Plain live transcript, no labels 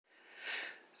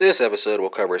This episode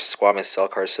will cover squamous cell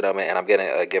carcinoma, and I'm going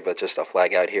to give just a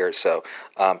flag out here. So,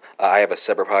 I have a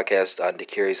separate podcast on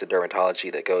Curious and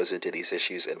Dermatology that goes into these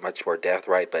issues in much more depth,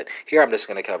 right? But here I'm just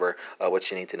going to cover what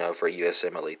you need to know for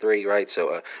USMLE3, right?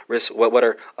 So, what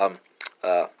are uh,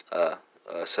 uh,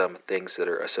 some things that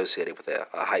are associated with a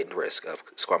heightened risk of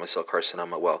squamous cell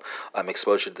carcinoma? Well,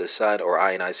 exposure to the sun or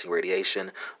ionizing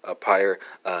radiation, prior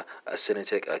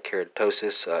actinic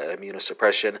keratosis,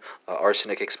 immunosuppression,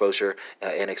 arsenic exposure,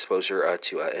 and exposure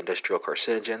to industrial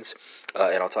carcinogens.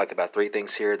 And I'll talk about three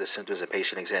things here: the symptoms and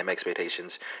patient exam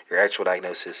expectations, your actual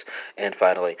diagnosis, and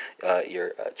finally,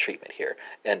 your treatment here.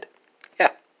 And yeah,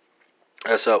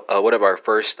 what of our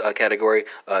first category,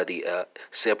 the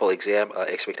sample exam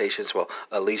expectations? Well,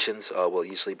 lesions will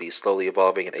usually be slowly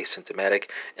evolving and asymptomatic,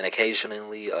 and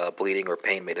occasionally bleeding or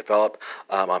pain may develop.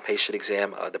 On patient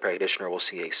exam, the practitioner will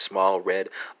see a small red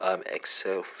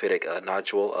exophytic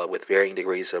nodule with varying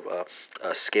degrees of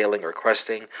scaling or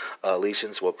crusting.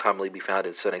 Lesions will commonly be found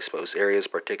in sun-exposed areas,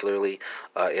 particularly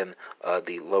in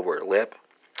the lower lip.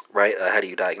 Right? How do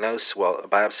you diagnose? Well, a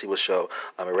biopsy will show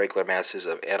irregular masses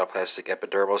of anaplastic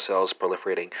epidermal cells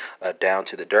proliferating down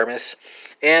to the dermis,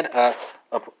 and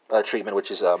a treatment, which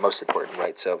is most important,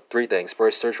 right? So, three things.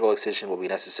 First, surgical excision will be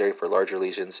necessary for larger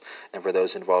lesions and for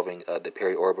those involving the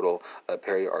periorbital,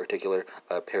 periarticular,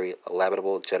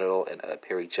 perilabial, genital, and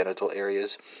perigenital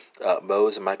areas.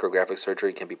 Mohs and micrographic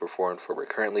surgery can be performed for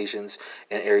recurrent lesions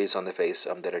and areas on the face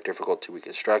that are difficult to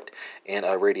reconstruct, and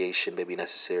radiation may be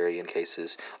necessary in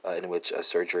cases in which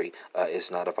surgery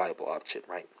is not a viable option,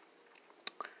 right?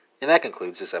 And that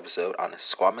concludes this episode on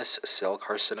squamous cell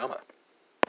carcinoma.